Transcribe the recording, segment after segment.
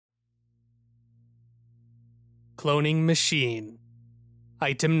Cloning Machine.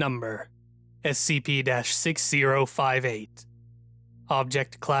 Item Number SCP-6058.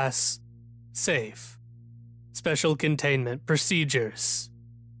 Object Class Safe. Special Containment Procedures.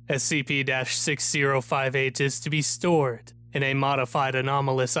 SCP-6058 is to be stored in a modified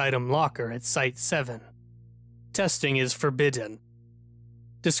anomalous item locker at Site-7. Testing is forbidden.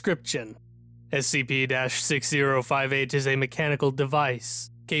 Description: SCP-6058 is a mechanical device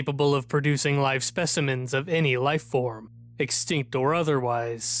capable of producing live specimens of any life form, extinct or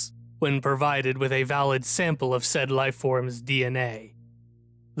otherwise, when provided with a valid sample of said life form's DNA.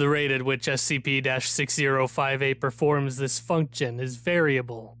 The rate at which SCP-6058 performs this function is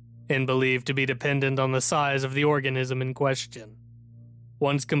variable and believed to be dependent on the size of the organism in question.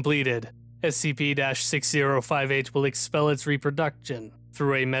 Once completed, SCP-6058 will expel its reproduction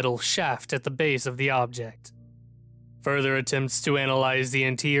through a metal shaft at the base of the object. Further attempts to analyze the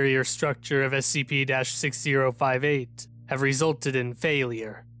interior structure of SCP-6058 have resulted in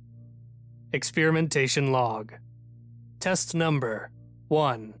failure. Experimentation Log. Test Number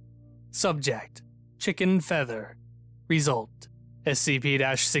 1. Subject: Chicken Feather. Result: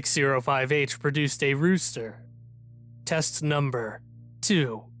 SCP-6058 produced a rooster. Test Number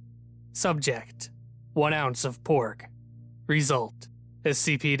 2. Subject: 1 ounce of pork. Result: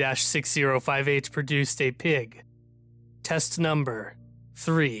 SCP-6058 produced a pig. Test Number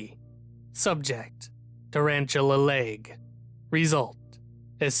 3. Subject: Tarantula leg. Result: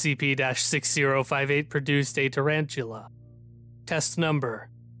 SCP-6058 produced a tarantula. Test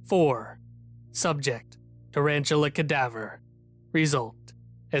Number 4. Subject: Tarantula cadaver. Result: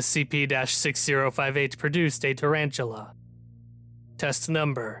 SCP-6058 produced a tarantula. Test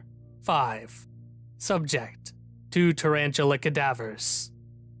Number 5. Subject: 2 tarantula cadavers.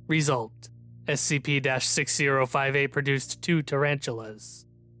 Result: SCP-6058 produced 2 tarantulas.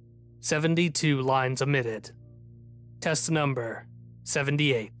 72 lines omitted. Test Number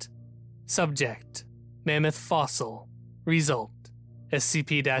 78. Subject: Mammoth fossil. Result: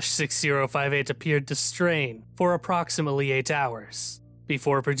 SCP-6058 appeared to strain for approximately 8 hours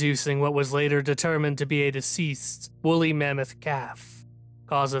before producing what was later determined to be a deceased woolly mammoth calf.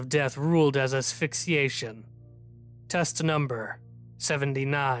 Cause of death ruled as asphyxiation. Test Number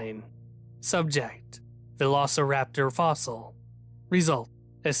 79. Subject: Velociraptor fossil. Result: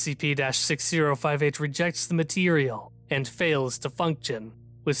 SCP-6058 rejects the material and fails to function,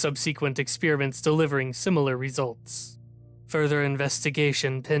 with subsequent experiments delivering similar results. Further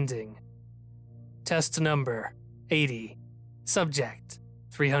investigation pending. Test Number 80. Subject: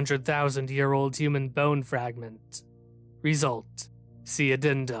 300,000-year-old human bone fragment. Result: See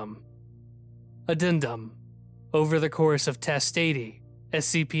Addendum. Addendum: Over the course of Test 80,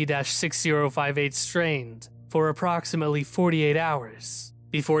 SCP-6058 strained for approximately 48 hours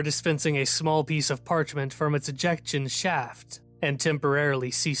before dispensing a small piece of parchment from its ejection shaft and temporarily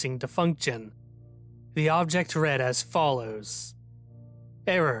ceasing to function. The object read as follows: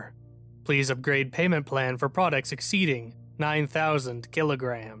 Error. Please upgrade payment plan for products exceeding 9,000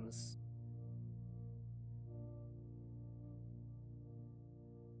 kilograms.